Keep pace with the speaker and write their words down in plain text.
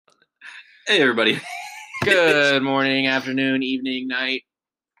Hey, everybody. Good morning, afternoon, evening, night,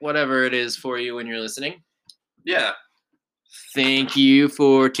 whatever it is for you when you're listening. Yeah. Thank you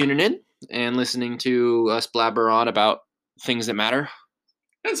for tuning in and listening to us blabber on about things that matter.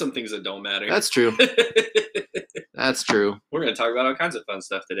 And some things that don't matter. That's true. That's true. We're going to talk about all kinds of fun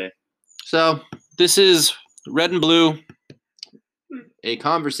stuff today. So, this is Red and Blue, a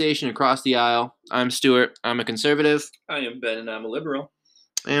conversation across the aisle. I'm Stuart. I'm a conservative. I am Ben, and I'm a liberal.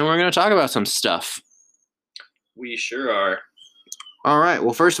 And we're going to talk about some stuff. We sure are. All right.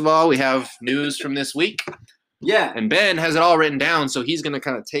 Well, first of all, we have news from this week. Yeah. And Ben has it all written down, so he's going to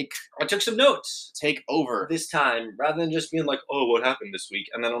kind of I took some notes take over. this time, rather than just being like, oh, what happened this week,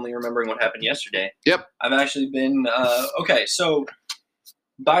 and then only remembering what happened yesterday. Yep. I've actually been, okay, so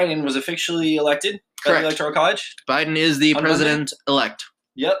Biden was officially elected by the Correct. Electoral College. Biden is the On Monday? president-elect.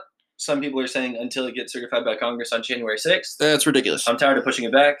 Yep. Some people are saying until it gets certified by Congress on January 6th. That's ridiculous. I'm tired of pushing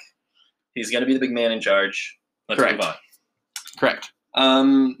it back. He's going to be the big man in charge. Let's Correct. move on. Correct.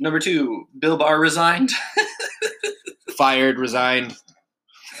 Number 2, Bill Barr resigned. Fired, resigned.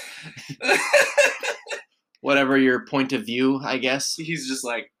 Whatever your point of view, I guess. He's just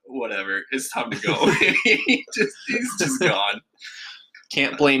like, whatever, it's time to go. he's just gone.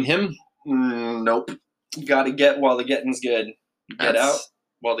 Can't blame him. Nope. Got to get while the getting's good. Get That's- out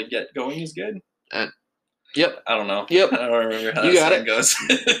while the get going is good. Yep. I don't know. Yep. I don't remember how You that got saying goes.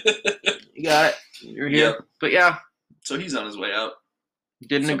 You got it. You're here. Yep. But yeah, So he's on his way out.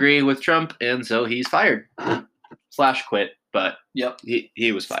 didn't So- agree with Trump, and so he's fired. / quit, but Yep.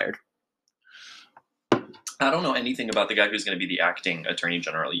 he was fired. I don't know anything about the guy who's going to be the acting attorney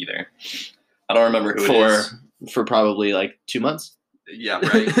general either. I don't remember who it For is. for probably like 2 months. Yeah,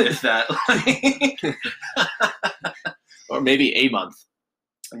 right. If that. Or maybe a month.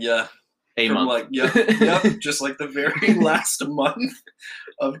 Yeah. A From month. like, yep, just like the very last month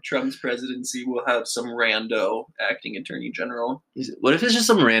of Trump's presidency, we'll have some rando acting attorney general. What if it's just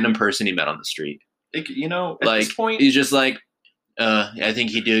some random person he met on the street? At Like, this point, he's just like, I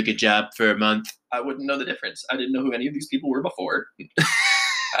think he'd do a good job for a month. I wouldn't know the difference. I didn't know who any of these people were before.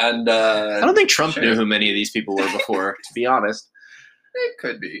 And I don't think Trump sure. knew who many of these people were before, to be honest. It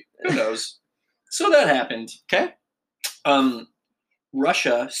could be. Who knows? So that happened. Okay.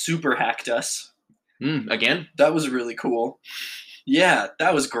 Russia super hacked us. Again? That was really cool. Yeah,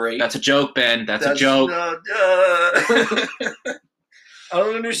 that was great. That's a joke, Ben. That's a joke. I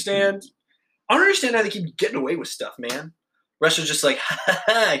don't understand. I don't understand how they keep getting away with stuff, man. Russia's just like,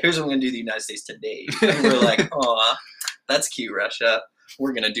 here's what I'm going to do to the United States today. And we're like, aw, that's cute, Russia.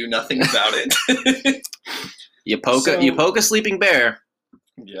 We're going to do nothing about it. You poke a sleeping bear.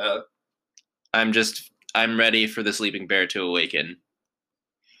 Yeah. I'm ready for the sleeping bear to awaken.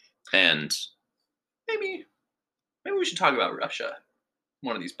 And Maybe we should talk about Russia.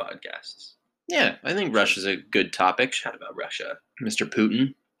 One of these podcasts. yeah, I think Russia's a good topic. Chat about Russia. Mr.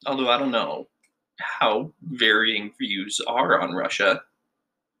 Putin. Although I don't know how varying views are on Russia.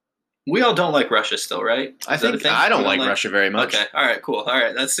 We all don't like Russia still, right? I Is that a think thing? I don't We like Russia very much. Okay, all right, cool. All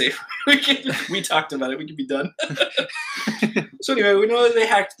right, that's safe. We talked about it. We can be done. So anyway, we know that they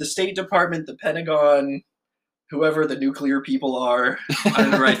hacked the State Department, the Pentagon, whoever the nuclear people are. I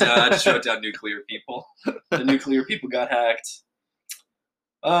didn't write down. I just wrote down nuclear people. The nuclear people got hacked.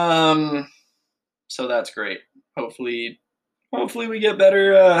 So that's great. Hopefully we get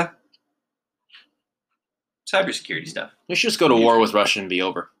better cybersecurity stuff. We should just go to war with Russia and be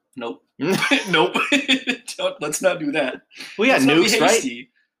over. Nope. Nope. Let's not do that. We got Let's not be nukes, right? hasty.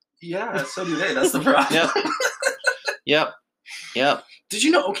 Yeah, so do they. That's the problem. Yep. Did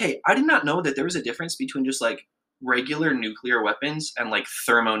you know? Okay, I did not know that there was a difference between just like regular nuclear weapons and like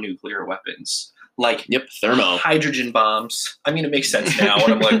thermonuclear weapons. Like Yep. Thermo. hydrogen bombs. I mean, it makes sense now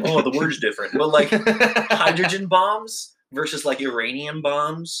when I'm like, oh, the word's different. But like hydrogen bombs versus like uranium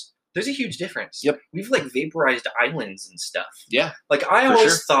bombs, there's a huge difference. Yep. We've like vaporized islands and stuff. Yeah. Like I For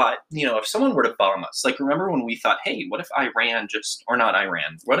always sure. thought, if someone were to bomb us, like remember when we thought, hey, what if Iran or not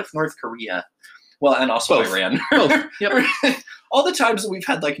Iran? What if North Korea? Well, and also Both. Iran. Both. Yep. All the times that we've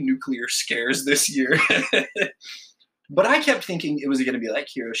had like nuclear scares this year. But I kept thinking it was going to be like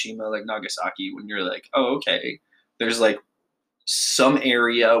Hiroshima, like Nagasaki, when you're like, oh, okay, there's like some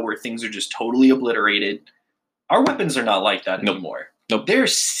area where things are just totally obliterated. Our weapons are not like that Nope. anymore. Nope. They're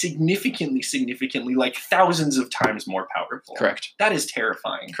significantly, like thousands of times more powerful. Correct. That is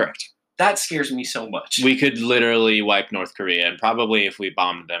terrifying. Correct. That scares me so much. We could literally wipe North Korea, and probably if we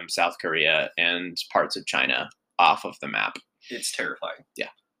bombed them, South Korea and parts of China off of the map. It's terrifying. Yeah.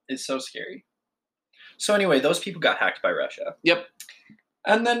 It's so scary. So anyway, those people got hacked by Russia. Yep.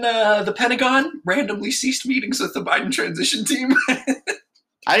 And then the Pentagon randomly ceased meetings with the Biden transition team.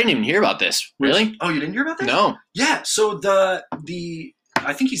 I didn't even hear about this. Really? Oh, you didn't hear about this? No. Yeah. So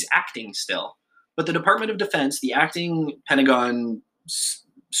I think he's acting still, but the Department of Defense, the acting Pentagon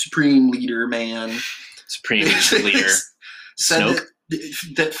supreme leader man, Supreme leader. said Snoke?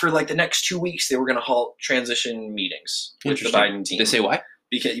 that for like the next 2 weeks they were going to halt transition meetings with the Interesting. Biden team. They say why?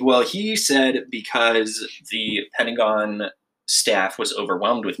 He said because the Pentagon staff was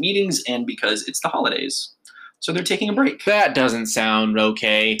overwhelmed with meetings and because it's the holidays. So they're taking a break. That doesn't sound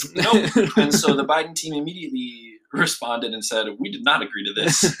okay. Nope. And so the Biden team immediately responded and said, "We did not agree to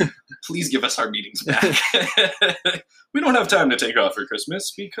this. Please give us our meetings back. We don't have time to take off for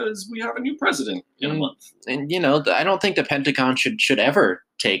Christmas because we have a new president in a month." And I don't think the Pentagon should ever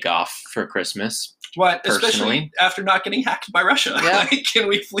take off for Christmas. What? Personally. Especially after not getting hacked by Russia. Yeah. Can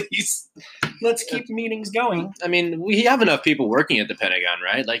we please? Let's keep meetings going. I mean, we have enough people working at the Pentagon,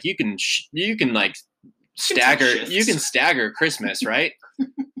 right? Like you can like stagger Christmas, right?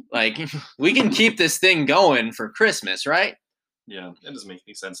 Like we can keep this thing going for Christmas, right? Yeah, that doesn't make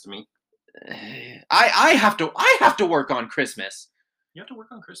any sense to me. I have to work on Christmas. You have to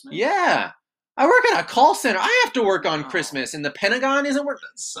work on Christmas? Yeah. I work at a call center. I have to work on Oh. Christmas, and the Pentagon isn't working.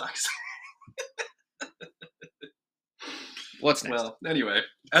 That sucks. What's next? Well, anyway.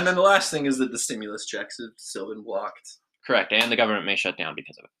 And then the last thing is that the stimulus checks have still been blocked. Correct, and the government may shut down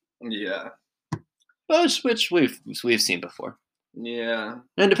because of it. Yeah. Which we've seen before. Yeah.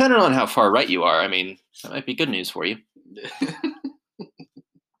 And depending on how far right you are, I mean, that might be good news for you.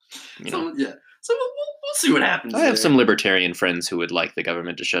 Yeah. So we'll see what happens. I have some libertarian friends who would like the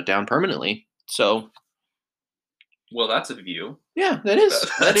government to shut down permanently. So, Well, that's a view. yeah, that is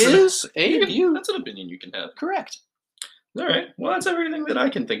a view. That's an opinion you can have. Correct. All right. Well, that's everything that I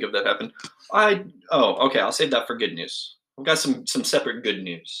can think of that happened. Okay. I'll save that for good news. I've got some separate good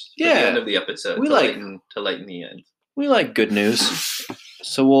news. At Yeah. the end of the episode. We to like- lighten the end. We like good news,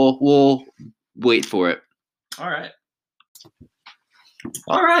 so we'll wait for it. All right.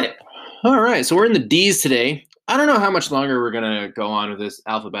 All right. All right, so we're in the D's today. I don't know how much longer we're gonna go on with this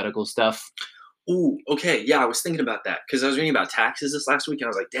alphabetical stuff. Ooh, okay. Yeah, I was thinking about that because I was reading about taxes this last week and I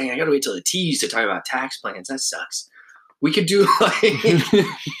was like, dang, I gotta wait till the T's to talk about tax plans. That sucks. We could do like,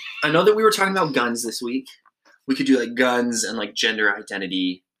 I know that we were talking about guns this week. We could do like guns and like gender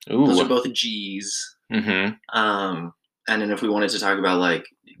identity. Those are Ooh. both G's. Mm-hmm. And then if we wanted to talk about like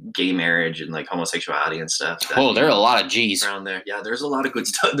gay marriage and like homosexuality and stuff. Oh, there are a lot of G's. around there. Yeah, there's a lot of good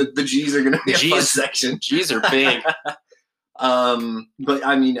stuff. The G's are gonna be a fun G's. section. G's are big. But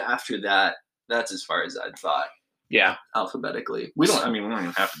I mean, after that, that's as far as I'd thought Yeah. alphabetically. We don't even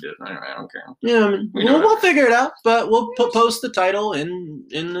have to do it. I don't care. Yeah, I mean, We know we'll figure it out, but we'll post the title in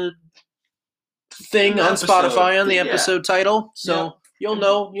the thing In the on episode, Spotify on the yeah. episode title, so Yeah. you'll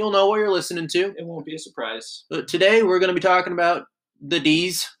know what you're listening to. It won't be a surprise. Today we're going to be talking about the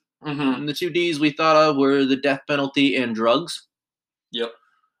D's. Mm-hmm. And the two D's we thought of were the death penalty and drugs. Yep.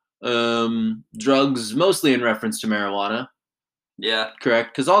 Drugs mostly in reference to marijuana, Yeah.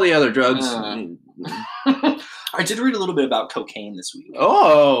 correct? Because all the other drugs. I did read a little bit about cocaine this week.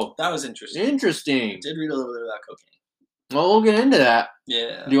 Oh, That was interesting. interesting. I did read a little bit about cocaine. Well, we'll get into that.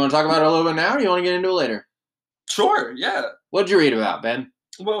 Yeah. Do you want to talk about it a little bit now, or do you want to get into it later? Sure. Yeah. What'd you read about, Ben?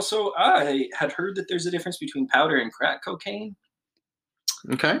 Well, so I had heard that there's a difference between powder and crack cocaine.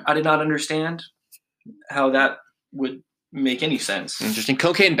 Okay. I did not understand how that would make any sense. Interesting.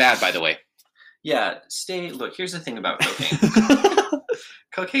 Cocaine bad, by the way. Yeah, look, here's the thing about cocaine.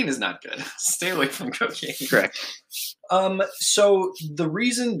 Cocaine is not good. Stay away from cocaine. Correct. So the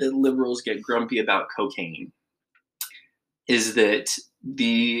reason that liberals get grumpy about cocaine is that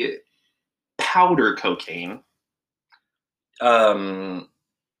the powder cocaine,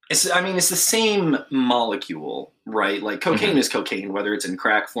 it's the same molecule, right? Like cocaine is cocaine, whether it's in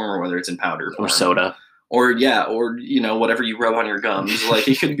crack form or whether it's in powder form. Or soda. Or whatever you rub on your gums. Like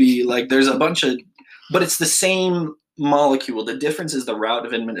it could be like there's a bunch of, but it's the same molecule. The difference is the route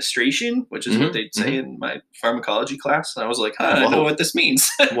of administration, which is what they'd say in my pharmacology class. And I was like, I know what this means.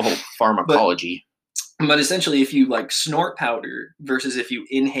 Whoa, pharmacology. But essentially, if you like snort powder versus if you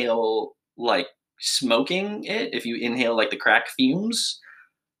inhale like smoking it, if you inhale like the crack fumes,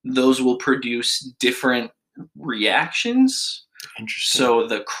 those will produce different reactions. Interesting. So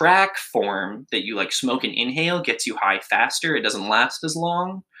the crack form that you like smoke and inhale gets you high faster. It doesn't last as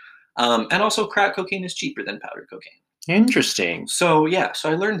long. And also crack cocaine is cheaper than powder cocaine. Interesting. So yeah, so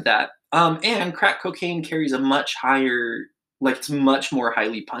I learned that. And crack cocaine carries a much higher, like it's much more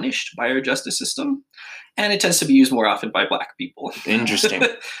highly punished by our justice system. And it tends to be used more often by black people. Interesting.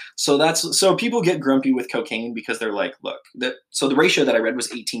 So people get grumpy with cocaine because they're like, look, so the ratio that I read was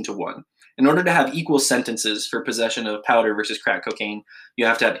 18-1. in order to have equal sentences for possession of powder versus crack cocaine, you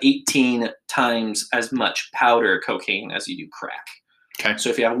have to have 18 times as much powder cocaine as you do crack. Okay. So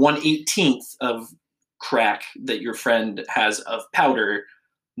if you have 1/18 of crack that your friend has of powder,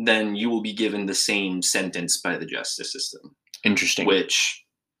 then you will be given the same sentence by the justice system. Interesting. Which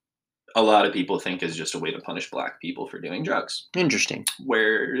a lot of people think is just a way to punish black people for doing drugs. Interesting.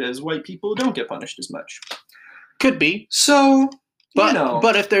 Whereas white people don't get punished as much. Could be. So,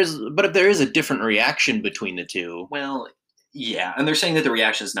 but if there is a different reaction between the two. Well, yeah, and they're saying that the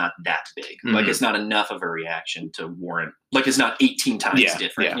reaction is not that big. Mhm. Like it's not enough of a reaction to warrant. Like it's not 18 times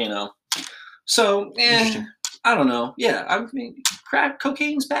different. Yeah. So, Interesting. I don't know. Yeah, I mean, crack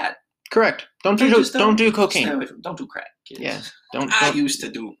cocaine's bad. Correct. Don't do cocaine. Stay away from, don't do crack, kids. Yeah. Don't. I used to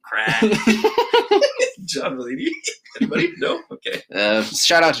do crack. John Mulaney. Anybody? No? Okay.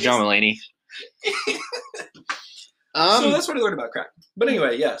 Shout out to John Mulaney. So that's what I learned about crack. But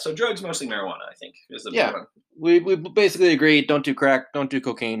anyway, yeah. So drugs, mostly marijuana, I think, is the big one. We basically agree. Don't do crack. Don't do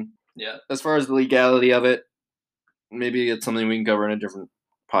cocaine. Yeah. As far as the legality of it, maybe it's something we can cover in a different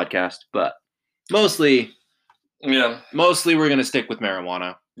podcast. But mostly we're gonna stick with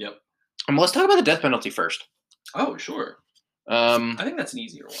marijuana. Yep. And let's talk about the death penalty first. Oh, sure. I think that's an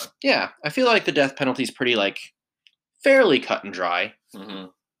easier one. Yeah, I feel like the death penalty is pretty fairly cut and dry.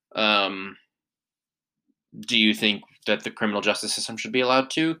 Mm-hmm. Do you think that the criminal justice system should be allowed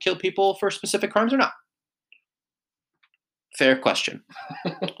to kill people for specific crimes or not? Fair question.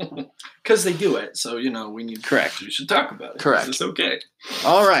 Because they do it, so we need. Correct. We should talk about it. Correct. It's okay.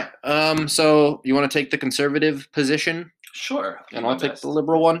 All right. So you want to take the conservative position? Sure. And I'll take the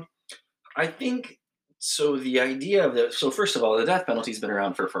liberal one. I think so. The idea of so first of all, the death penalty's been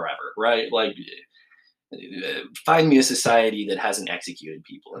around for forever, right? Like, find me a society that hasn't executed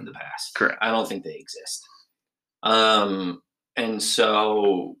people in the past. Correct. I don't think they exist. And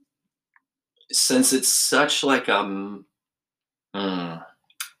so since it's such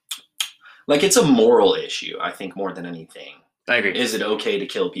it's a moral issue, I think more than anything. I agree. Is it okay to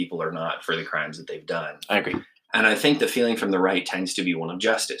kill people or not for the crimes that they've done? I agree. And I think the feeling from the right tends to be one of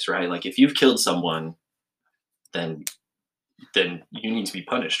justice, right? Like if you've killed someone, then you need to be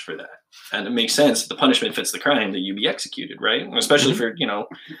punished for that. And it makes sense. The punishment fits the crime that you be executed, right? Especially for,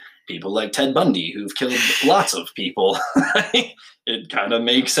 people like Ted Bundy who've killed lots of people. It kind of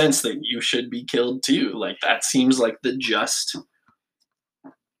makes sense that you should be killed too. Like that seems like the just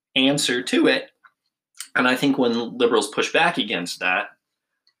answer to it. And I think when liberals push back against that,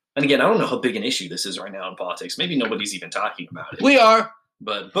 and again, I don't know how big an issue this is right now in politics. Maybe nobody's even talking about it. We are.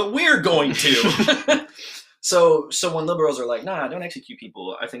 But we're going to. So when liberals are like, nah, don't execute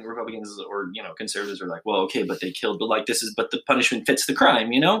people, I think Republicans or conservatives are like, well, okay, but they killed, but the punishment fits the crime,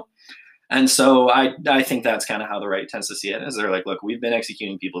 And so I think that's kind of how the right tends to see it. Is they're like, look, we've been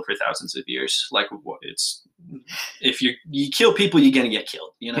executing people for thousands of years. Like, it's if you kill people, you're gonna get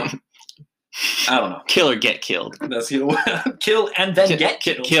killed. I don't know. Kill or get killed. That's kill and then get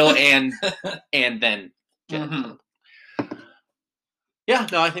killed. Kill and then get killed. Yeah,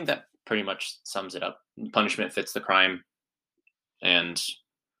 no, I think that pretty much sums it up. Punishment fits the crime. And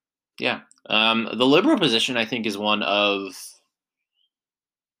yeah. The liberal position, I think, is one of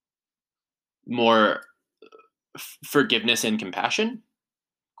more forgiveness and compassion, ?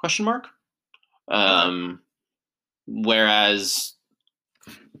 Whereas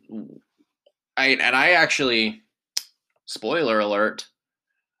I actually, spoiler alert,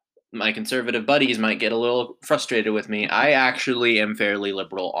 my conservative buddies might get a little frustrated with me. I actually am fairly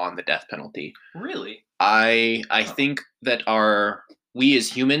liberal on the death penalty. Really? I think that we as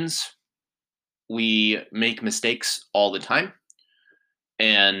humans, we make mistakes all the time.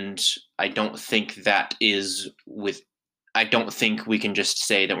 And I don't think I don't think we can just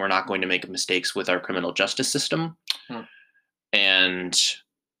say that we're not going to make mistakes with our criminal justice system. And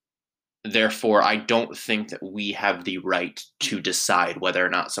therefore, I don't think that we have the right to decide whether or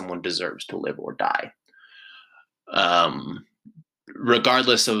not someone deserves to live or die.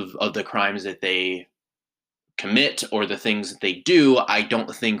 Regardless of the crimes that they commit or the things that they do, I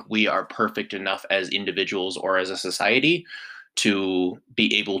don't think we are perfect enough as individuals or as a society to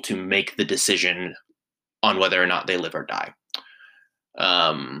be able to make the decision on whether or not they live or die.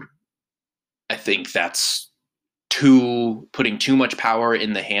 I think that's putting too much power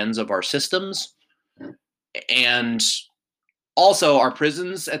in the hands of our systems. And also our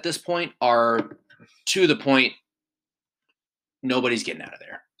prisons at this point are to the point nobody's getting out of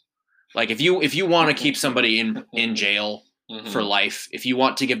there. Like if you want to keep somebody in jail for life, if you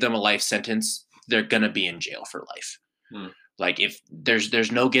want to give them a life sentence, they're going to be in jail for life. Like if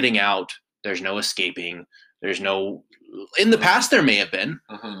there's no getting out, there's no escaping, There's no. In the past, there may have been,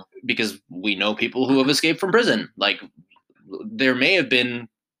 because we know people who have escaped from prison. Like, there may have been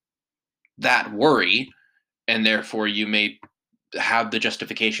that worry, and therefore you may have the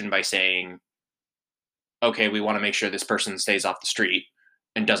justification by saying, okay, we want to make sure this person stays off the street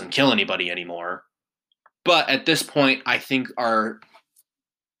and doesn't kill anybody anymore. But at this point, I think our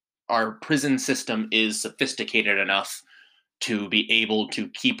prison system is sophisticated enough to be able to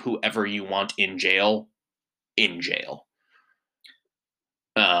keep whoever you want in jail.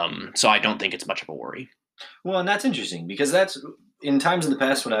 So I don't think it's much of a worry. Well, and that's interesting, because that's, in times in the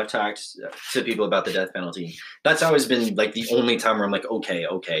past when I've talked to people about the death penalty, that's always been like the only time where I'm like,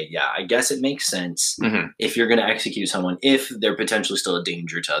 okay, yeah, I guess it makes sense if you're going to execute someone, if they're potentially still a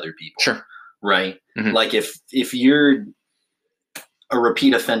danger to other people. Sure. Right? Like if you're a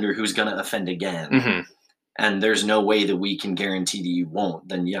repeat offender who's going to offend again, and there's no way that we can guarantee that you won't,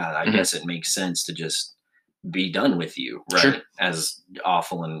 then yeah, I guess it makes sense to just be done with you, right? Sure. As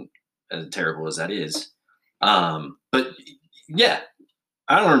awful and as terrible as that is. But yeah,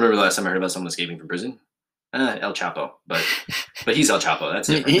 I don't remember the last time I heard about someone escaping from prison. El Chapo, but he's El Chapo. That's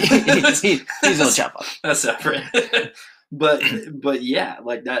different. he's El Chapo. That's separate. but yeah,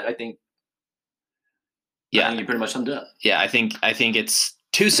 like that, I think. Yeah, I think you pretty much summed it up. Yeah, I think it's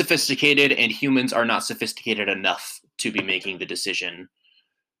too sophisticated, and humans are not sophisticated enough to be making the decision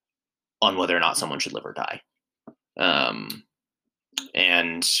on whether or not someone should live or die. And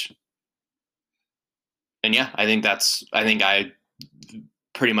yeah, I think I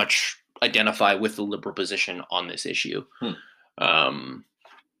pretty much identify with the liberal position on this issue. And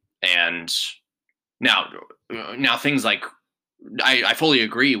now things like, I fully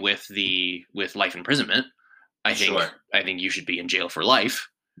agree with life imprisonment. I think you should be in jail for life.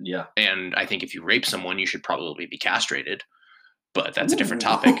 Yeah. And I think if you rape someone, you should probably be castrated. But that's a different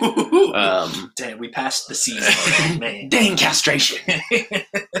topic. Damn, we passed the season, man. Dang castration.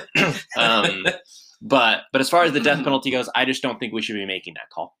 But as far as the death penalty goes, I just don't think we should be making that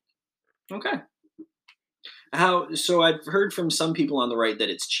call. Okay. So I've heard from some people on the right that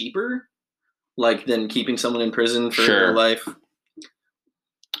it's cheaper, like, than keeping someone in prison for their life.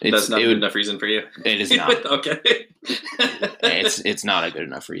 That's not a good enough reason for you. It is not. Okay. It's not a good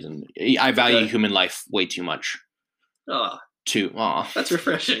enough reason. I value human life way too much. Oh. That's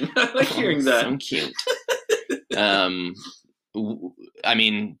refreshing. I like hearing that. So cute. I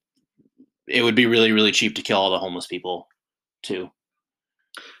mean, it would be really, really cheap to kill all the homeless people, too.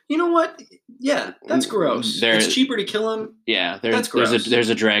 You know what? Yeah, that's gross. It's cheaper to kill them. Yeah, that's gross. They're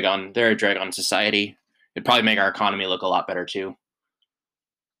a drag on society. It'd probably make our economy look a lot better too.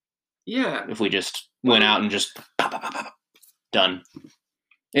 Yeah. If we just went out and just done.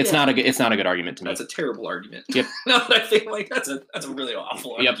 It's not a good argument to me. That's a terrible argument. Yep. No, I think that's a really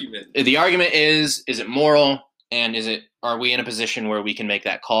awful argument. The argument is it moral, and are we in a position where we can make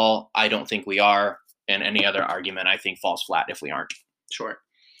that call? I don't think we are, and any other argument I think falls flat if we aren't. Sure.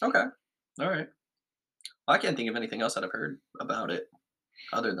 Okay. All right. I can't think of anything else that I've heard about it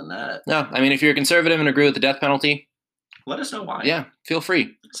other than that. No, I mean, if you're a conservative and agree with the death penalty, let us know why. Yeah, feel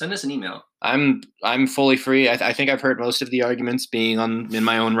free. Send us an email. I'm fully free. I think I've heard most of the arguments being in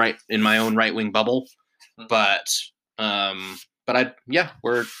my own right-wing bubble, but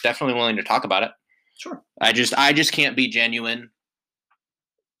we're definitely willing to talk about it. Sure. I just can't be genuine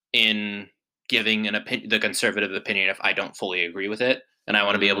in giving the conservative opinion if I don't fully agree with it, and I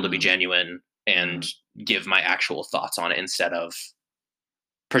want to be able to be genuine and give my actual thoughts on it instead of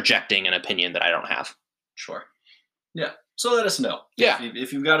projecting an opinion that I don't have. Sure. Yeah. So let us know. Yeah.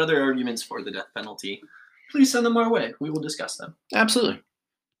 If you've got other arguments for the death penalty, please send them our way. We will discuss them. Absolutely.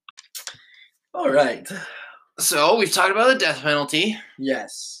 All right. So we've talked about the death penalty.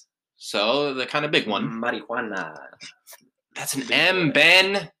 Yes. So the kind of big one. Marijuana. That's an M,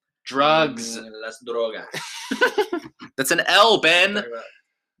 Ben. Drugs. Las drogas. That's an L, Ben.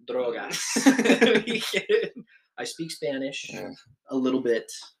 Drogas. I speak Spanish a little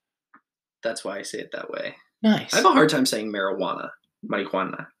bit. That's why I say it that way. Nice. I have a hard time saying marijuana.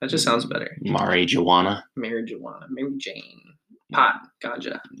 Marijuana. That just sounds better. Marijuana. Mary Jane. Pot.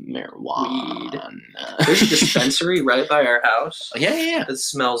 Ganja. Marijuana. Weed. There's a dispensary right by our house. Yeah. That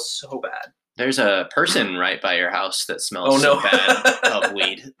smells so bad. There's a person right by your house that smells so bad of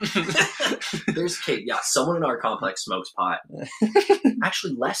weed. Someone in our complex smokes pot.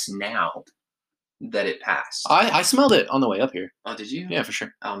 Actually, less now. that it passed. I smelled it on the way up here. Oh, did you? Yeah, for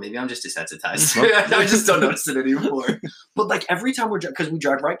sure. Oh, maybe I'm just desensitized. I just don't notice it anymore. But like every time because we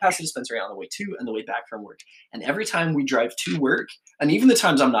drive right past the dispensary on the way to and the way back from work, and every time we drive to work, and even the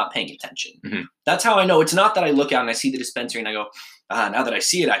times I'm not paying attention, that's how I know. It's not that I look out and I see the dispensary and I go, now that I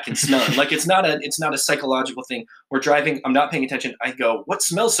see it, I can smell it. Like it's not a psychological thing. We're driving, I'm not paying attention. I go, what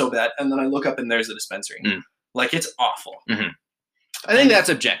smells so bad? And then I look up and there's the dispensary. Like it's awful. I think that's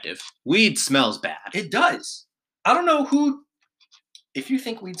objective. Weed smells bad. It does. I don't know who. If you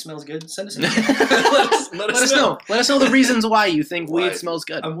think weed smells good, send us an email. let us know. Let us know the reasons why you think weed smells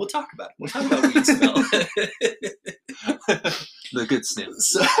good. We'll talk about it. We'll talk about weed smell. The good sniff.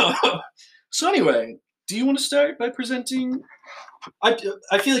 So anyway, do you want to start by presenting? I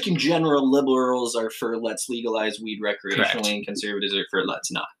feel like in general, liberals are for let's legalize weed recreationally, and conservatives are for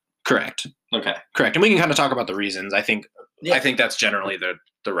let's not. Correct. Okay. Correct. And we can kind of talk about the reasons. I think that's generally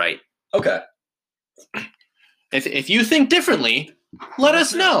the right. Okay. If you think differently, let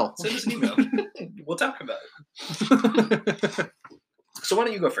us know. Send us an email. We'll talk about it. So why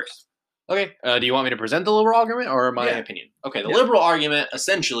don't you go first? Okay. Do you want me to present the liberal argument or my opinion? Okay. The liberal argument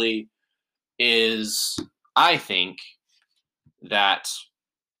essentially is, I think, that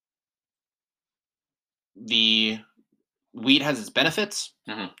the weed has its benefits.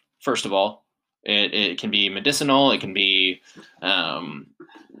 First of all, it can be medicinal. It can be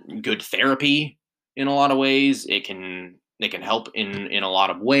good therapy in a lot of ways. It can help in a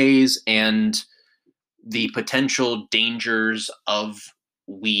lot of ways, and the potential dangers of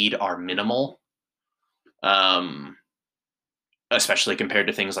weed are minimal, especially compared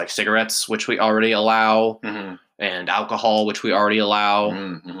to things like cigarettes, which we already allow, and alcohol, which we already allow.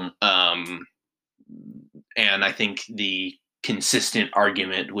 And I think the consistent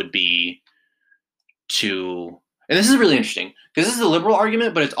argument would be and this is really interesting because this is the liberal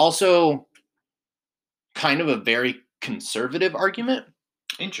argument, but it's also kind of a very conservative argument.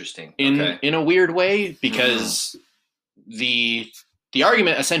 Interesting. In a weird way, because the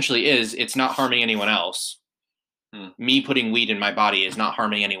argument essentially is it's not harming anyone else. Me putting weed in my body is not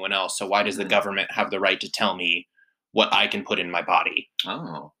harming anyone else. So why does the government have the right to tell me what I can put in my body?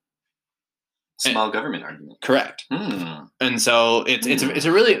 Oh. Small government argument. Correct. And so it's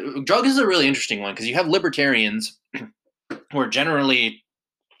a really, drug is a really interesting one because you have libertarians who are generally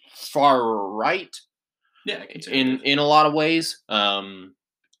far right. Yeah, in a lot of ways.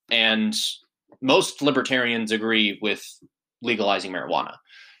 And most libertarians agree with legalizing marijuana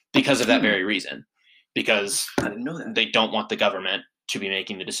because of that very reason. Because I didn't know that. They don't want the government to be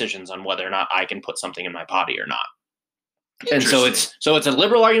making the decisions on whether or not I can put something in my body or not. And so it's a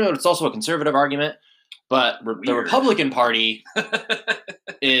liberal argument, but it's also a conservative argument. But the Republican Party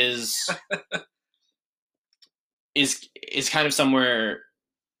is kind of somewhere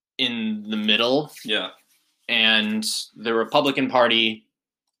in the middle. Yeah. And the Republican Party's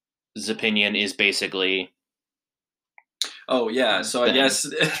opinion is basically. Oh yeah. So I guess.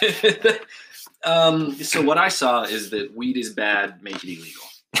 So what I saw is that weed is bad, make it illegal.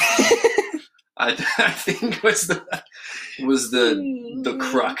 I think was the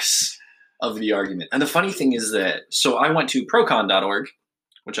crux of the argument. And the funny thing is that, so I went to procon.org,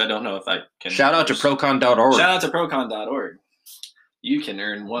 which I don't know if I can. Shout out to procon.org. Shout out to procon.org. You can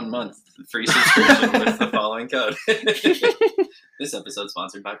earn 1 month free subscription with the following code. This episode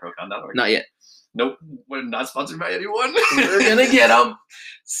sponsored by procon.org. Not yet. Nope, we're not sponsored by anyone. We're gonna get them.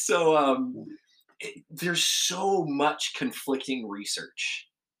 So there's so much conflicting research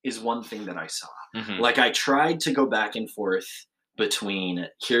is one thing that I saw. Like I tried to go back and forth between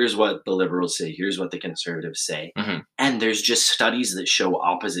here's what the liberals say, here's what the conservatives say. And there's just studies that show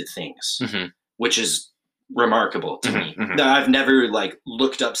opposite things, which is remarkable to me. I've never like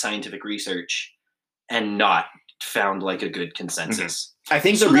looked up scientific research and not found like a good consensus. I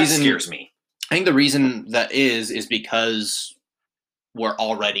think so the reason that scares me. I think the reason that is because we're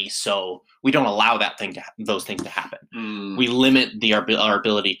already we don't allow those things to happen. We limit our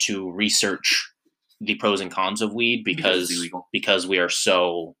ability to research the pros and cons of weed because we are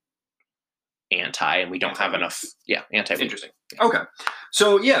so anti and we don't have enough. Yeah, anti-weed. Interesting. Okay.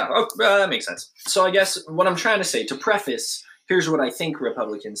 So that makes sense. So I guess what I'm trying to say to preface, here's what I think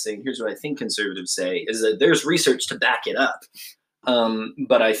Republicans say, here's what I think conservatives say, is that there's research to back it up.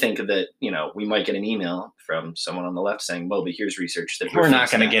 But I think that, we might get an email from someone on the left saying, well, but here's research that we're not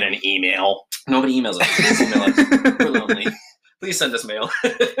going to get an email. Nobody emails us. Please email us. We're lonely. Please send us mail.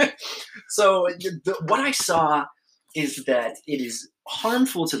 So what I saw is that it is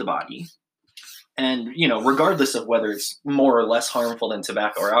harmful to the body. And, regardless of whether it's more or less harmful than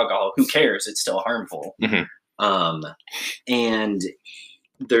tobacco or alcohol, who cares? It's still harmful. And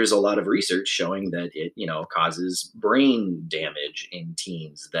there's a lot of research showing that it, causes brain damage in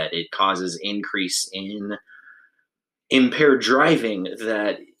teens, that it causes increase in impaired driving,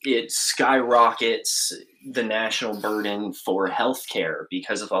 that it skyrockets the national burden for healthcare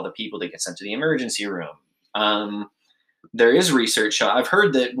because of all the people that get sent to the emergency room. There is research. I've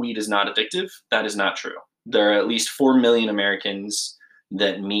heard that weed is not addictive. That is not true. There are at least 4 million Americans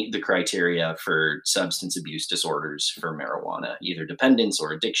that meet the criteria for substance abuse disorders for marijuana, either dependence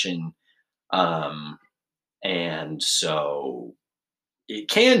or addiction. And so it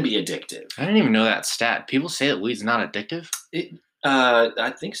can be addictive. I didn't even know that stat. People say that weed's not addictive?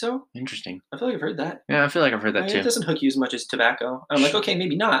 I think so. Interesting. I feel like I've heard that. Yeah, I feel like I've heard that too. It doesn't hook you as much as tobacco. I'm like, okay,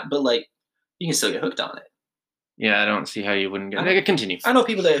 maybe not, but like, you can still get hooked on it. Yeah, I don't see how you wouldn't get. Continue. I know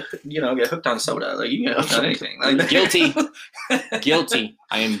people that get hooked on soda. Like, you can get hooked on anything. Like, guilty. Guilty.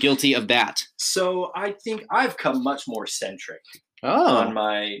 I am guilty of that. So I think I've come much more centric on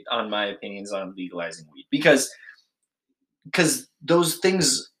my opinions on legalizing weed because those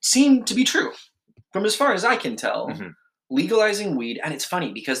things seem to be true from as far as I can tell. Mm-hmm. Legalizing weed, and it's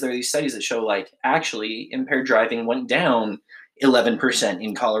funny because there are these studies that show like actually impaired driving went down 11%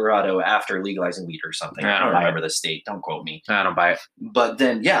 in Colorado after legalizing weed or something. I don't remember the state. Don't quote me. I don't buy it. But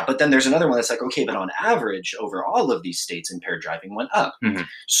then there's another one that's like, okay, but on average, over all of these states, impaired driving went up. Mm-hmm.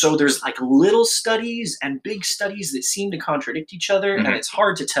 So there's like little studies and big studies that seem to contradict each other, mm-hmm. and it's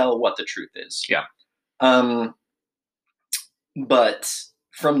hard to tell what the truth is. Yeah. But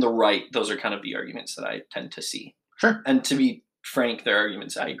from the right, those are kind of the arguments that I tend to see. Sure. And to be frank, they're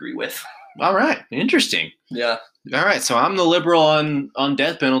arguments I agree with. All right. Interesting. Yeah. All right. So I'm the liberal on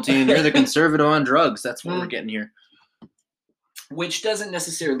death penalty and you're the conservative on drugs. That's what we're getting here. Which doesn't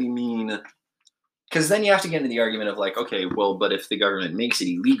necessarily mean, because then you have to get into the argument of like, okay, well, but if the government makes it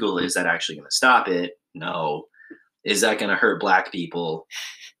illegal, is that actually going to stop it? No. Is that going to hurt black people?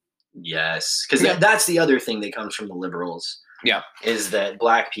 Yes. Because that's the other thing that comes from the liberals. Yeah. Is that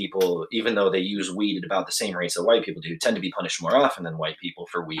black people, even though they use weed at about the same rates that white people do, tend to be punished more often than white people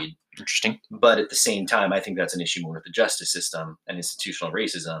for weed. Interesting. But at the same time, I think that's an issue more with the justice system and institutional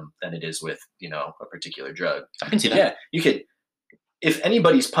racism than it is with, a particular drug. I can see that. Yeah. You could, if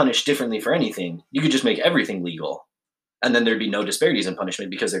anybody's punished differently for anything, you could just make everything legal. And then there'd be no disparities in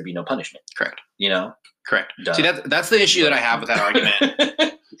punishment because there'd be no punishment. Correct. Correct. Duh. See, that's the issue that I have with that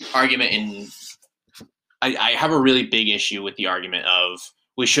argument. I have a really big issue with the argument of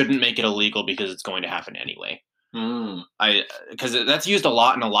we shouldn't make it illegal because it's going to happen anyway. Because that's used a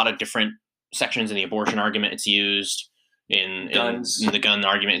lot in a lot of different sections in the abortion argument. It's used in the gun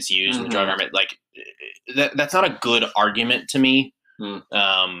argument. It's used in the drug argument. Like that's not a good argument to me.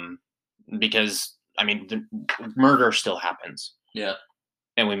 Because the murder still happens. Yeah.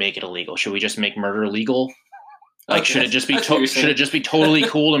 And we make it illegal. Should we just make murder legal? Like, should it just be totally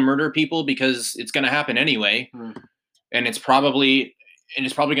cool to murder people because it's going to happen anyway, and it's probably going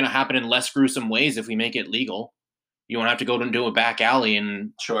to happen in less gruesome ways if we make it legal. You won't have to go into a back alley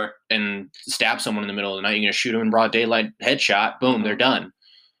and stab someone in the middle of the night. You're going to shoot them in broad daylight, headshot, boom, they're done.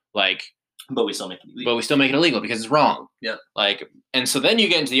 Like, but we still make it illegal because it's wrong. Yeah. Like, and so then you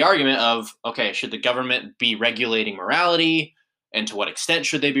get into the argument of, okay, should the government be regulating morality? And to what extent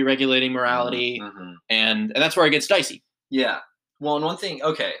should they be regulating morality? Mm-hmm. And that's where it gets dicey. Yeah. Well, and one thing,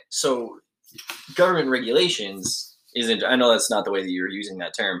 okay, so government regulations isn't, I know that's not the way that you're using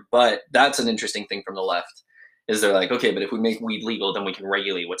that term, but that's an interesting thing from the left, is they're like, okay, but if we make weed legal, then we can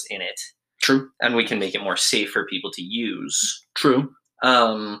regulate what's in it. True. And we can make it more safe for people to use. True.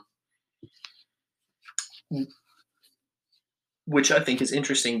 Which I think is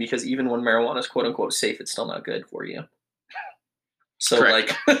interesting because even when marijuana is quote unquote safe, it's still not good for you. So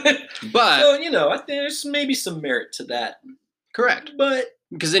correct. But so, there's maybe some merit to that. Correct. But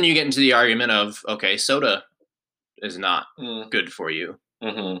because then you get into the argument of, okay, soda is not good for you.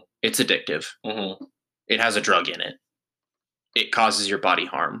 Mm-hmm. It's addictive. Mm-hmm. It has a drug in it. It causes your body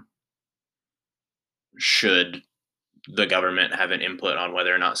harm. Should the government have an input on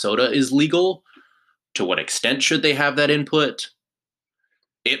whether or not soda is legal? To what extent should they have that input?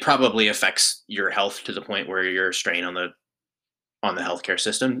 It probably affects your health to the point where you're a strain on the healthcare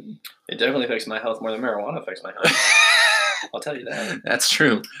system. It definitely affects my health more than marijuana affects my health. I'll tell you that. That's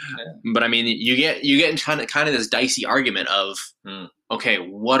true. Yeah. But you get into kind of this dicey argument of, okay,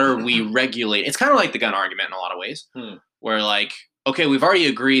 what are we regulating? It's kind of like the gun argument in a lot of ways, where like, okay, we've already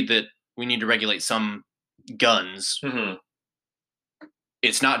agreed that we need to regulate some guns. Mm-hmm.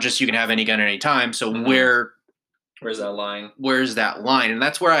 It's not just you can have any gun at any time. So where's that line? Where's that line? And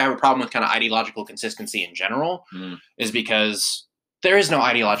that's where I have a problem with kind of ideological consistency in general, is because there is no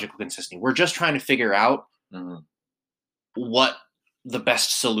ideological consistency. We're just trying to figure out what the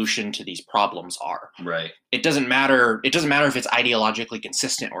best solution to these problems are. Right. It doesn't matter if it's ideologically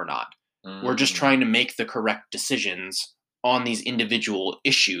consistent or not. We're just trying to make the correct decisions on these individual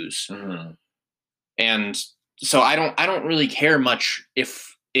issues. Mm-hmm. And so I don't really care much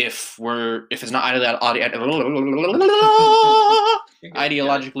if it's not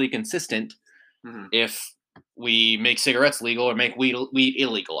ideologically consistent. Mm-hmm. If we make cigarettes legal or make weed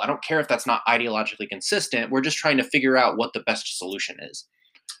illegal, I don't care if that's not ideologically consistent. We're just trying to figure out what the best solution is.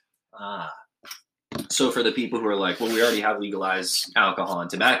 So for the people who are like, well, we already have legalized alcohol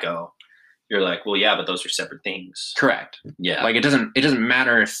and tobacco, you're like, well, yeah, but those are separate things. Correct. Yeah. Like it doesn't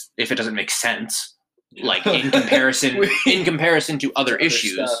matter if it doesn't make sense. Like in comparison to other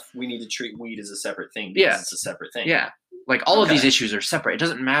issues, stuff, we need to treat weed as a separate thing. Yeah. It's a separate thing. Yeah. Like all of these issues are separate. It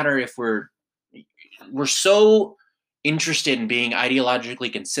doesn't matter if we're so interested in being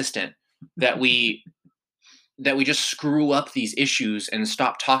ideologically consistent that we just screw up these issues and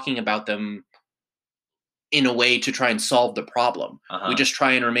stop talking about them in a way to try and solve the problem. We just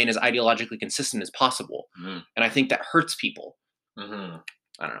try and remain as ideologically consistent as possible. Mm. And I think that hurts people. Mm-hmm.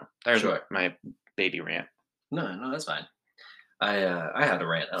 I don't know. There's Sure. my baby rant. No, that's fine. I had a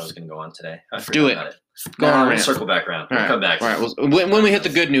rant I was going to go on today. I Do forgot it. about Go on a we'll rant. circle back around. All We'll come back. All right. Well, when we hit the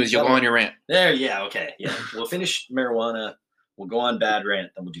good news, you'll go on your rant. There, yeah, okay. Yeah. We'll finish marijuana. We'll go on bad rant,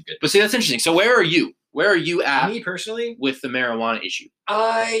 then we'll do good. But see, that's interesting. So where are you? Where are you at Me personally, with the marijuana issue?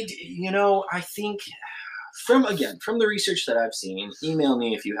 I think from the research that I've seen, email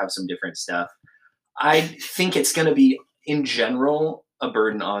me if you have some different stuff. I think it's going to be, in general, a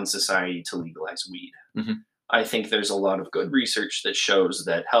burden on society to legalize weed. Mm-hmm. I think there's a lot of good research that shows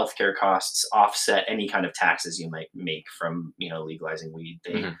that healthcare costs offset any kind of taxes you might make from, legalizing weed.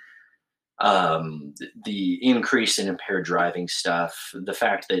 They, the increase in impaired driving stuff, the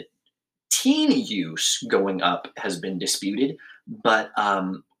fact that teen use going up has been disputed, but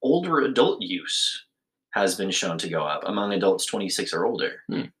older adult use has been shown to go up among adults 26 or older.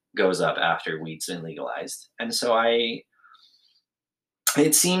 Goes up after weed's been legalized. And so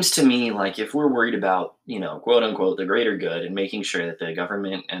it seems to me like if we're worried about, quote unquote, the greater good and making sure that the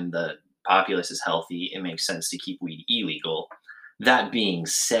government and the populace is healthy, it makes sense to keep weed illegal. That being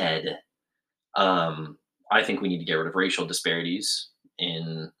said, I think we need to get rid of racial disparities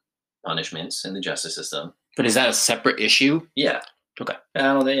in punishments in the justice system. But is that a separate issue? Yeah. Okay.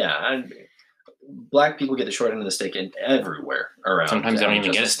 Black people get the short end of the stick everywhere around. Sometimes they don't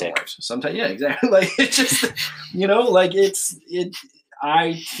even get a stick. Sometimes, yeah, exactly. Like it's just,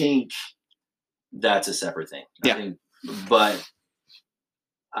 I think that's a separate thing. Yeah.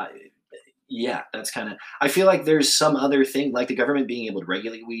 That's kind of, I feel like there's some other thing, like the government being able to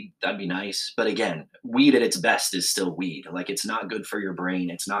regulate weed, that'd be nice. But again, weed at its best is still weed. Like it's not good for your brain.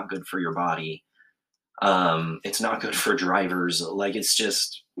 It's not good for your body. It's not good for drivers. Like it's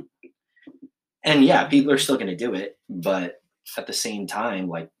just, and yeah, people are still going to do it. But at the same time,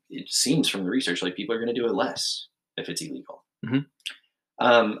 like it seems from the research, like people are going to do it less if it's illegal. Mm-hmm.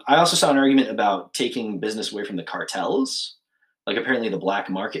 I also saw an argument about taking business away from the cartels. Like apparently the black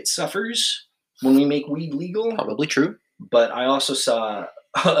market suffers when we make weed legal. Probably true. But I also saw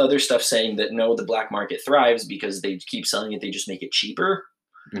other stuff saying that no, the black market thrives because they keep selling it. They just make it cheaper.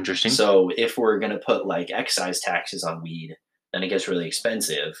 Interesting. So if we're going to put like excise taxes on weed, then it gets really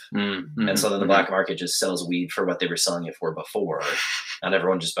expensive. Mm-hmm. And so then the black market just sells weed for what they were selling it for before. And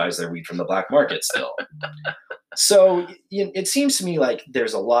everyone just buys their weed from the black market still. So it seems to me like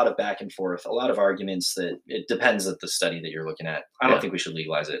there's a lot of back and forth, a lot of arguments that it depends on the study that you're looking at. I don't think we should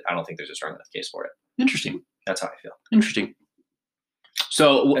legalize it. I don't think there's a strong enough case for it. Interesting. That's how I feel. Interesting.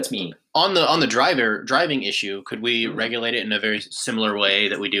 So that's me. On the driving issue, could we regulate it in a very similar way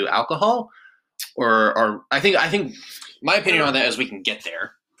that we do alcohol? Or I think my opinion on that is we can get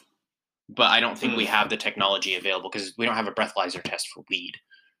there, but I don't think we have the technology available because we don't have a breathalyzer test for weed.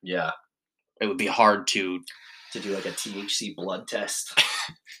 Yeah. It would be hard to do like a THC blood test.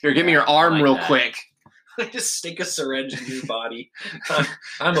 Here, give me your arm like real quick. Just stick a syringe in your body.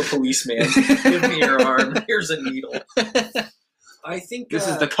 I'm a policeman. Give me your arm. Here's a needle. I think this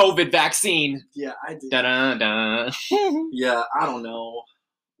is the COVID vaccine. Yeah, I did. Da-da-da. Yeah, I don't know.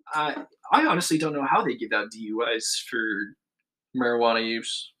 I honestly don't know how they give out DUIs for marijuana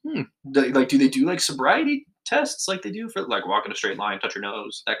use. Do they do like sobriety tests like they do for like walk in a straight line, touch your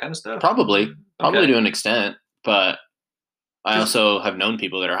nose, that kind of stuff? Probably to an extent, but I also have known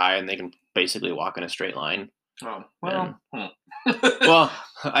people that are high and they can basically walk in a straight line. Oh, well. Well,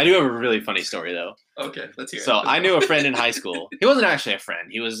 I do have a really funny story though. Okay, let's hear it. So I knew a friend in high school. He wasn't actually a friend.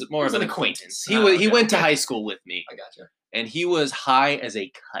 He was more of an acquaintance. He went to high school with me. I gotcha. And he was high as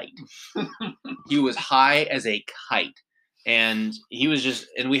a kite. He was high as a kite. And he was just,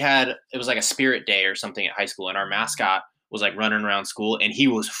 and it was like a spirit day or something at high school, and our mascot was like running around school, and he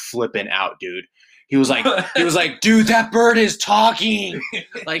was flipping out, dude. He was like, dude, that bird is talking.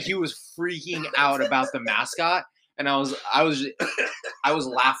 Like, he was freaking out about the mascot, and I was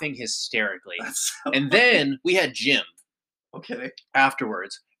laughing hysterically. And then we had gym. Okay.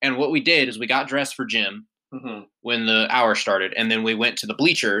 Afterwards, and what we did is we got dressed for gym when the hour started, and then we went to the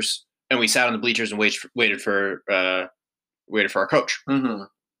bleachers and we sat on the bleachers and waited for our coach.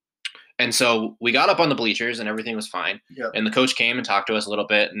 And so we got up on the bleachers and everything was fine. Yep. And the coach came and talked to us a little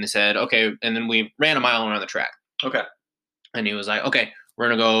bit, and they said, okay. And then we ran a mile around the track. Okay. And he was like, okay, we're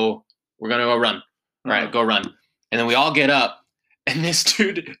gonna go run. All right, go run. And then we all get up, and this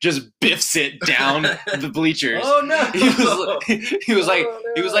dude just biffs it down the bleachers. Oh no! He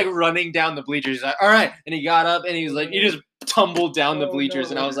was like running down the bleachers. He's like, all right, and he got up and he just tumbled down the bleachers,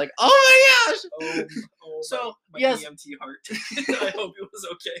 and I was like, oh my gosh! So my yes, EMT heart. I hope it was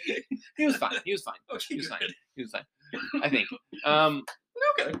okay. He was fine. Okay, He was fine. good. He was fine. I think.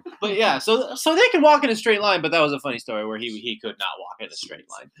 Okay. But yeah, so they can walk in a straight line, but that was a funny story where he could not walk in a straight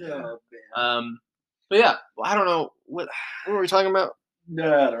line. Oh, man. But yeah, I don't know what were we talking about? No,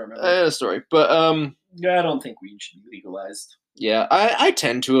 I don't remember. I had a story, but I don't think weed should be legalized. yeah, I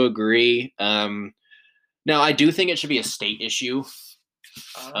tend to agree. Now I do think it should be a state issue.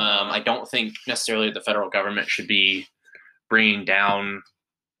 I don't think necessarily the federal government should be bringing down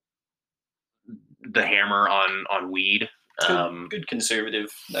the hammer on weed. Good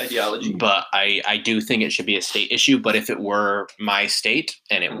conservative ideology. But I do think it should be a state issue. But if it were my state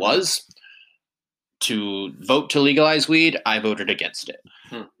and it was to vote to legalize weed, I voted against it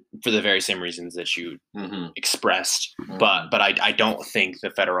for the very same reasons that you expressed. But I don't think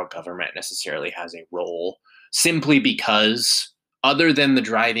the federal government necessarily has a role, simply because other than the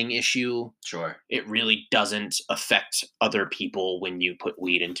driving issue, Sure. it really doesn't affect other people when you put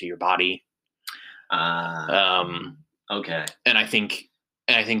weed into your body. Okay. And I think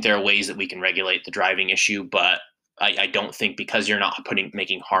there are ways that we can regulate the driving issue, but I don't think, because you're not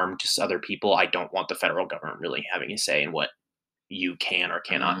making harm to other people, I don't want the federal government really having a say in what you can or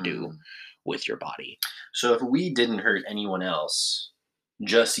cannot do with your body. So if we didn't hurt anyone else,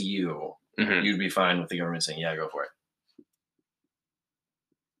 just you, you'd be fine with the government saying, yeah, go for it.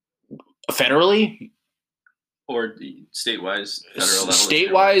 Federally? Or state-wise, federal level?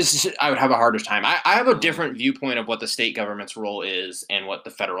 State-wise, I would have a harder time. I have a different viewpoint of what the state government's role is and what the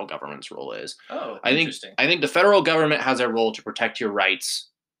federal government's role is. Oh, interesting. I think the federal government has a role to protect your rights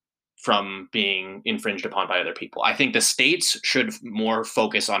from being infringed upon by other people. I think the states should more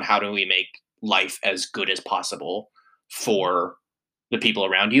focus on how do we make life as good as possible for the people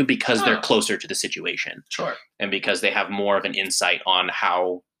around you, because they're closer to the situation. Sure. And because they have more of an insight on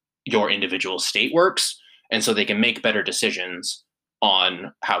how your individual state works. And so they can make better decisions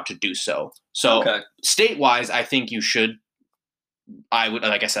on how to do so. So state-wise, I think you should. I would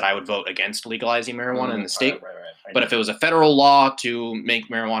vote against legalizing marijuana in the state. Right. But if it was a federal law to make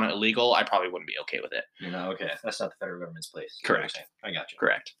marijuana illegal, I probably wouldn't be okay with it. Okay. That's not the federal government's place. Correct. I got you.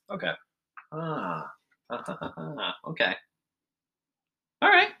 Correct. Okay. Okay. All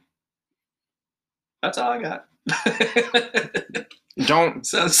right. That's all I got. Don't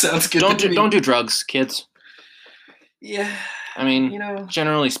sounds good. Don't do drugs, kids. Yeah. I mean,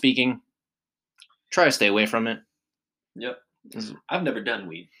 generally speaking, try to stay away from it. Yep. I've never done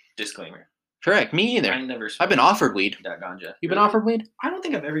weed. Disclaimer. Correct. Me either. I've been offered weed. Ganja. You've been offered weed? I don't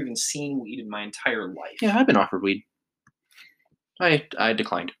think I've ever even seen weed in my entire life. Yeah, I've been offered weed. I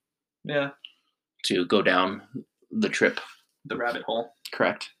declined. Yeah. To go down the trip. The rabbit hole.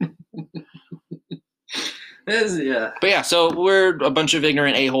 Correct. Yeah. But yeah, so we're a bunch of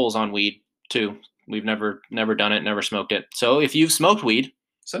ignorant a-holes on weed too. We've never done it, never smoked it. So if you've smoked weed,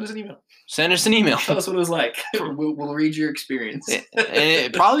 send us an email. Tell us what it was like. We'll read your experience.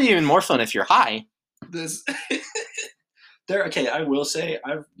 It probably even more fun if you're high. I will say,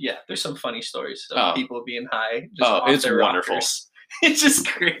 there's some funny stories of people being high. It's wonderful. It's just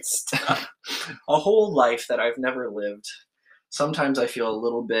great stuff. A whole life that I've never lived. Sometimes I feel a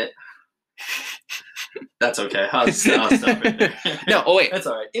little bit. That's okay. I'll stop right there. No, wait. That's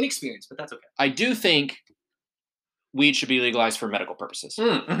all right. Inexperienced, but that's okay. I do think weed should be legalized for medical purposes.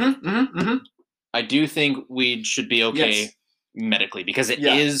 I do think weed should be okay medically, because it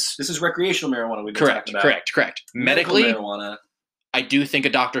is. This is recreational marijuana we've been talking about. Correct. Medically, marijuana. I do think a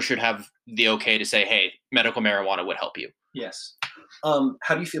doctor should have the okay to say, hey, medical marijuana would help you. Yes. How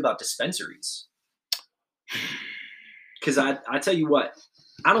do you feel about dispensaries? Because I tell you what,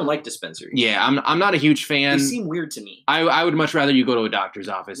 I don't like dispensaries. Yeah, I'm not a huge They fan. seem weird to me. I would much rather you go to a doctor's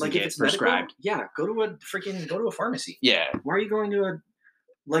office and Like if get it's prescribed. medical, go to a pharmacy. Yeah. Why are you going to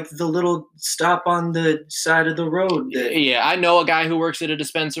the little stop on the side of the road? Yeah, I know a guy who works at a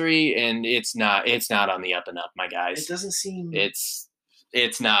dispensary, and it's not on the up and up, my guys. It doesn't seem. It's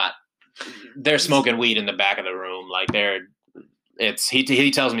not. They're smoking weed in the back of the room. Like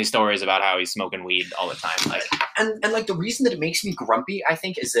he tells me stories about how he's smoking weed all the time. Like, and like the reason that it makes me grumpy, I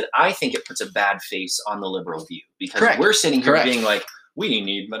think, is that I think it puts a bad face on the liberal view because Correct. we're sitting here Correct. being like, we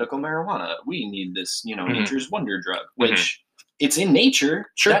need medical marijuana, we need this, Mhm. nature's wonder drug, which it's in nature.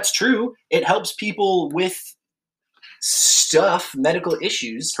 Sure. That's true. It helps people with medical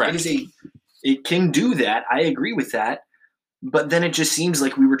issues. Correct. It can do that. I agree with that. But then it just seems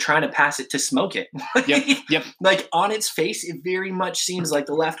like we were trying to pass it to smoke it. Yep. Like on its face, it very much seems like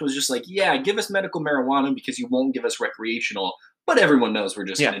the left was just like, yeah, give us medical marijuana because you won't give us recreational. But everyone knows we're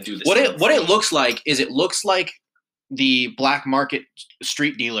just going to do this. What it looks like is it looks like the black market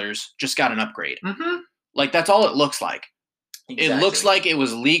street dealers just got an upgrade. Mm-hmm. Like that's all it looks like. Exactly. It looks like it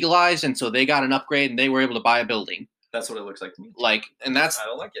was legalized, and so they got an upgrade, and they were able to buy a building. That's what it looks like to me. Like, and I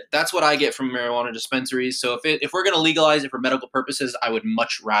don't like it. that's what I get from marijuana dispensaries. So if we're going to legalize it for medical purposes, I would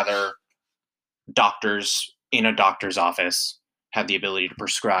much rather doctors in a doctor's office have the ability to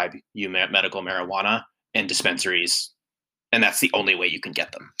prescribe you medical marijuana, and dispensaries, and that's the only way you can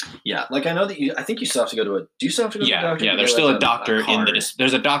get them. Yeah, like I know that I think you still have to go to do you still have to go to a doctor? Yeah. to There's get, still like, a doctor in card?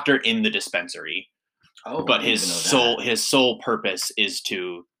 there's a doctor in the dispensary, Oh, but I didn't his even know that. sole purpose is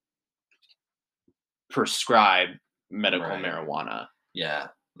to prescribe medical Right. marijuana. Yeah,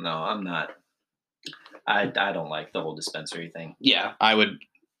 no, I'm not. I don't like the whole dispensary thing. Yeah, I would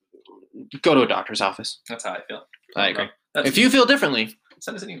go to a doctor's office. That's how I feel. I agree. That's If you feel differently,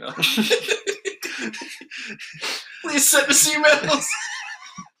 send us an email. Please send us emails.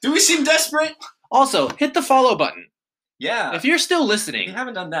 Do we seem desperate? also hit the follow button. Yeah. If you're still If listening, you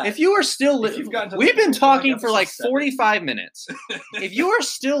haven't done that, if you are still If you've gotten to we've been like talking for like episode 7. 45 minutes. If you are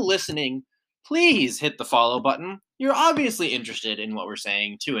still listening, please hit the follow button. You're obviously interested in what we're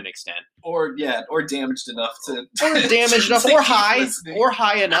saying to an extent. or damaged enough to Or damaged enough, to or keep high, listening. or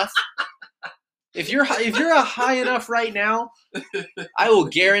high enough. If you're a high enough right now, I will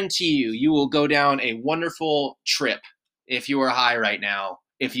guarantee you will go down a wonderful trip if you are high right now.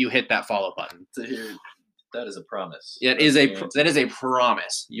 If you hit that follow button, to hear. That is a promise. that is a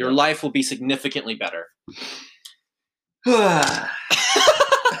promise. Your life will be significantly better.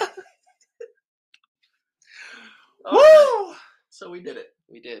 Woo! So we did it.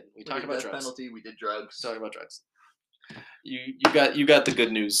 We did. We We talked did about death drugs. penalty. We did drugs. Talking about drugs. You got the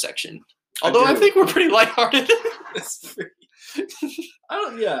good news section. I Although I do. think we're pretty lighthearted. It's I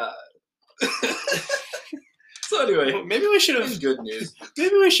don't. Yeah. So anyway, Maybe we should it's have. good news.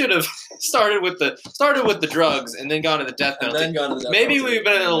 Maybe we should have started with the drugs and then gone to the death And penalty. then gone to the death Maybe penalty. we've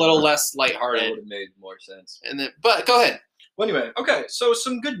been a little less That would lighthearted. have made more sense. And then, but go ahead. Well, anyway, okay. So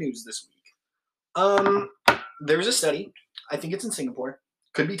some good news this week. There's a study. I think it's in Singapore.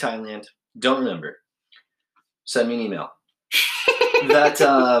 Could be Thailand. Don't remember. Send me an email. That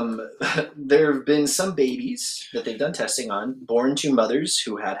there have been some babies that they've done testing on, born to mothers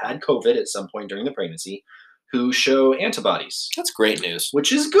who had COVID at some point during the pregnancy, who show antibodies, That's great news.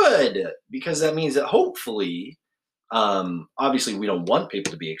 which is good because that means that hopefully, obviously we don't want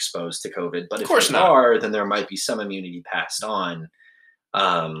people to be exposed to COVID, but Of if course they not. are, then there might be some immunity passed on,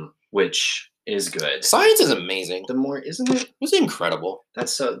 which is good. Science is amazing. The more, isn't it? It was incredible.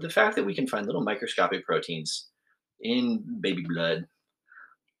 That's so the fact that we can find little microscopic proteins in baby blood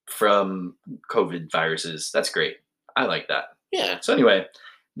from COVID viruses. That's great. I like that. Yeah. So anyway,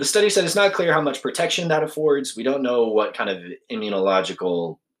 the study said it's not clear how much protection that affords. We don't know what kind of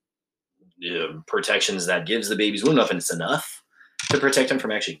immunological protections that gives the babies. We don't know if it's enough to protect them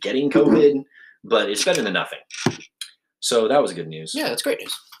from actually getting COVID, but it's better than nothing. So that was good news. Yeah, that's great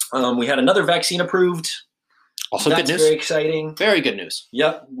news. We had another vaccine approved. Also That's good news. very exciting. Very good news.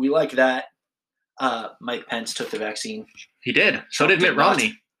 Yep, we like that. Mike Pence took the vaccine. He did. So Trump did Mitt did not.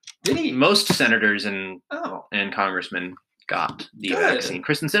 Romney. Did he? Most senators and Oh, congressmen got the Good. vaccine.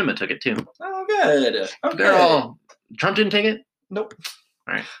 Kristen Sinema took it too. oh, good. Okay. They're all. Trump didn't take it. Nope.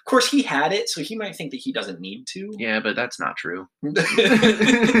 All right. Of course, he had it, so he might think that he doesn't need to. Yeah, but that's not true.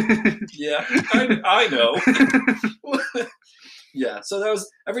 Yeah, I know. Yeah, so that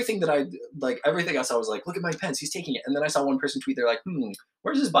was everything that I like. Everything else, I was like, look at Mike Pence, he's taking it. And then I saw one person tweet, they're like,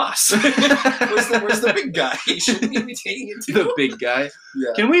 where's his boss? where's the big guy? Shouldn't he be taking it too? The big guy.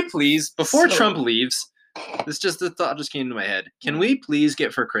 Yeah. Can we please, before So- Trump leaves, the thought just came into my head. Can we please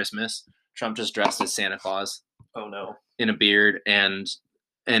get for Christmas Trump just dressed as Santa Claus Oh no. in a beard and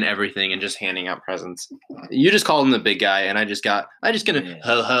and everything and just handing out presents. You just called him the big guy, and I just gonna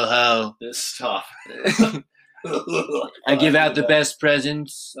ho ho ho. This stuff. I give out the best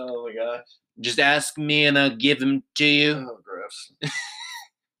presents. Oh my gosh. Just ask me and I'll give them to you. Oh, gross.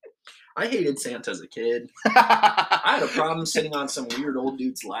 I hated Santa as a kid. I had a problem sitting on some weird old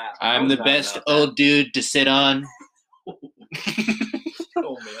dude's lap. I'm the best old dude to sit on.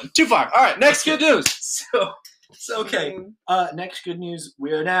 Oh man. Too far. All right, next good news. So okay. Next good news.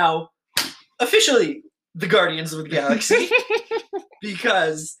 We are now officially the Guardians of the Galaxy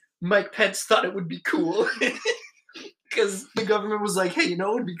because Mike Pence thought it would be cool. Because the government was like, hey, you know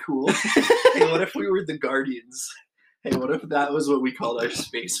what would be cool? Hey, what if we were the Guardians? Hey, what if that was what we called our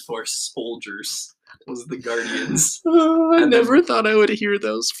Space Force soldiers? Was the Guardians. I never thought I would hear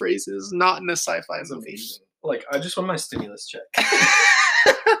those phrases, not in a sci-fi movie. Amazing. Like, I just want my stimulus check.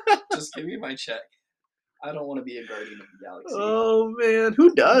 Just give me my check. I don't want to be a Guardian of the Galaxy. Oh, man.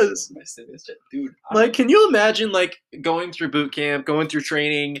 Who does? My stimulus check. Dude. Like, can you imagine, like, going through boot camp, going through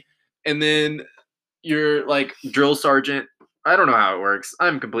training, and then you're, like, drill sergeant? I don't know how it works.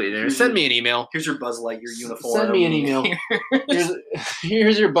 I'm completely ignorant. Send me an email. Here's your Buzz Lightyear uniform. Send me an email.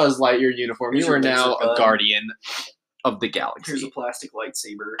 Here's your Buzz Lightyear uniform. Here's You are your now laser gun. a guardian of the galaxy. Here's a plastic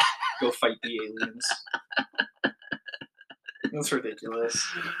lightsaber. Go fight the aliens. That's ridiculous.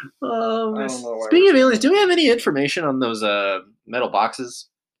 I don't know why Speaking of we're- aliens, do we have any information on those metal boxes?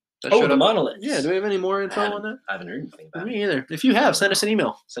 That Oh, showed the up? monoliths. Yeah, do we have any more info on that? I haven't heard anything about it. Me either. If you have, send us an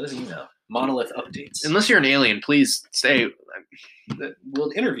email. Send us an email. Monolith updates. Unless you're an alien, please say,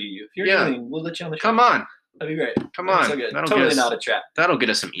 We'll interview you. If you're Yeah. an alien, we'll let you on the show. come on. That'd be great. Come That's on. so good. That'll Totally get us- not a trap. That'll get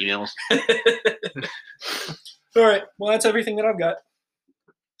us some emails. All right. Well, that's everything that I've got.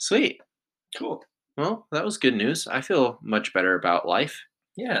 Sweet. Cool. Well, that was good news. I feel much better about life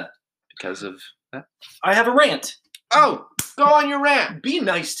Yeah. because of that. I have a rant. Oh, go on your rant. Be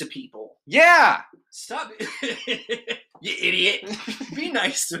nice to people. Yeah. Stop it. You idiot. Be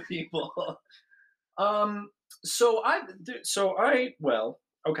nice to people.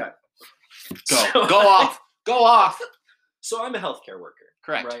 Okay. Go. So- Go off. Go off. So I'm a healthcare worker.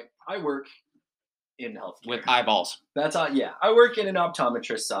 Correct. Right. I work in healthcare. With eyeballs. That's yeah. I work in an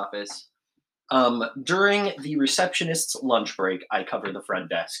optometrist's office. During the receptionist's lunch break, I cover the front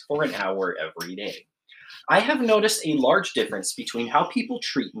desk for an hour every day. I have noticed a large difference between how people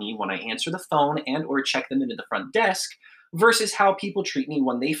treat me when I answer the phone and or check them into the front desk versus how people treat me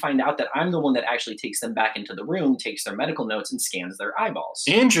when they find out that I'm the one that actually takes them back into the room, takes their medical notes, and scans their eyeballs.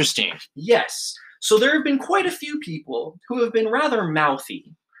 Interesting. Yes. So there have been quite a few people who have been rather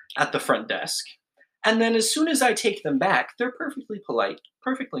mouthy at the front desk. And then as soon as I take them back, they're perfectly polite,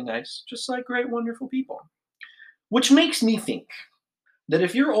 perfectly nice, just like great, wonderful people. Which makes me think that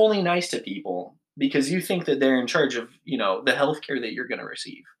if you're only nice to people because you think that they're in charge of, the healthcare that you're going to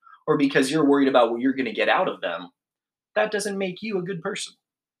receive, or because you're worried about what you're going to get out of them, that doesn't make you a good person.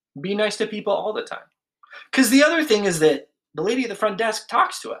 Be nice to people all the time. Because the other thing is that the lady at the front desk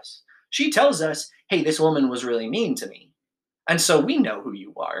talks to us. She tells us, hey, this woman was really mean to me. And so we know who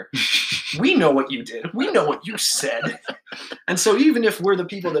you are. We know what you did. We know what you said. And so even if we're the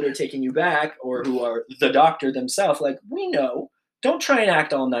people that are taking you back or who are the doctor themselves, we know, don't try and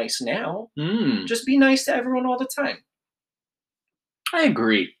act all nice now. Just be nice to everyone all the time. I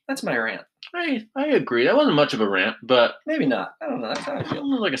agree. That's my rant. I agree. That wasn't much of a rant, but Maybe not. I don't know. That's how I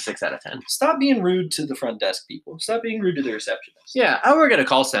feel. like a 6 out of 10. Stop being rude to the front desk people. Stop being rude to the receptionist. Yeah, I work at a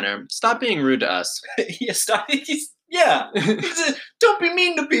call center. Stop being rude to us. Yeah, stop. Yeah. Don't be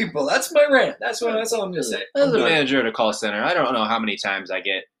mean to people. That's my rant. That's all I'm going to say. As I'm a done. manager at a call center, I don't know how many times I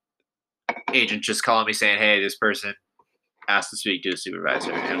get agents just calling me saying, hey, this person asked to speak to a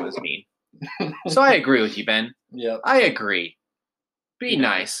supervisor and was mean. So I agree with you, Ben. Yep. I agree. Be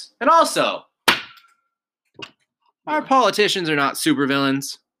nice. And also, our politicians are not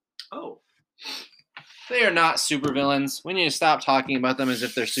supervillains. Oh. They are not supervillains. We need to stop talking about them as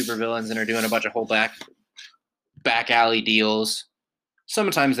if they're supervillains and are doing a bunch of whole back alley deals.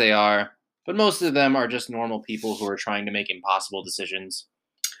 Sometimes they are, but most of them are just normal people who are trying to make impossible decisions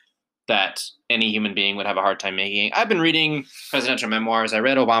that any human being would have a hard time making. I've been reading presidential memoirs. I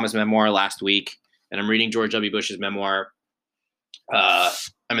read Obama's memoir last week, and I'm reading George W. Bush's memoir.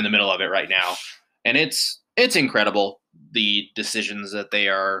 I'm in the middle of it right now, and it's incredible, the decisions that they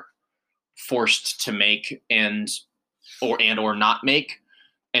are forced to make and or not make.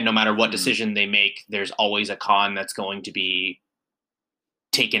 And no matter what decision they make, there's always a con that's going to be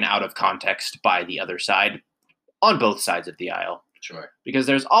taken out of context by the other side on both sides of the aisle. Sure. Because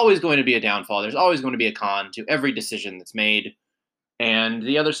there's always going to be a downfall. There's always going to be a con to every decision that's made. And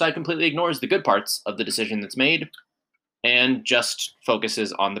the other side completely ignores the good parts of the decision that's made and just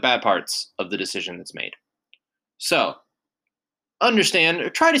focuses on the bad parts of the decision that's made. So,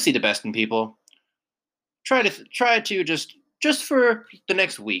 understand, try to see the best in people. Try to just for the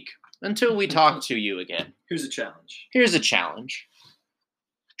next week until we talk to you again. Here's a challenge. Here's a challenge.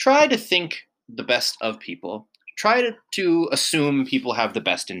 Try to think the best of people. Try to assume people have the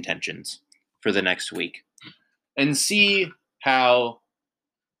best intentions for the next week and see how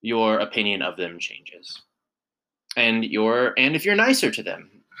your opinion of them changes. And if you're nicer to them.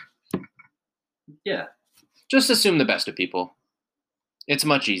 Yeah. Just assume the best of people. It's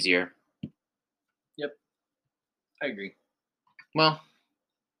much easier. I agree. Well,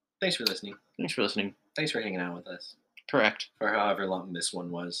 Thanks for listening. thanks for listening. Thanks for hanging out with us Correct. for however long this one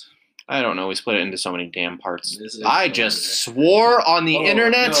was. I don't know. We split it into so many damn parts. This is I just swore on the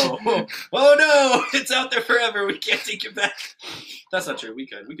internet. No. Oh no! It's out there forever. We can't take it back. That's not true. We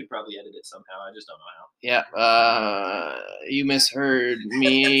could probably edit it somehow. I just don't know how. Yeah. You misheard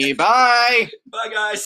me. Bye. Bye, guys.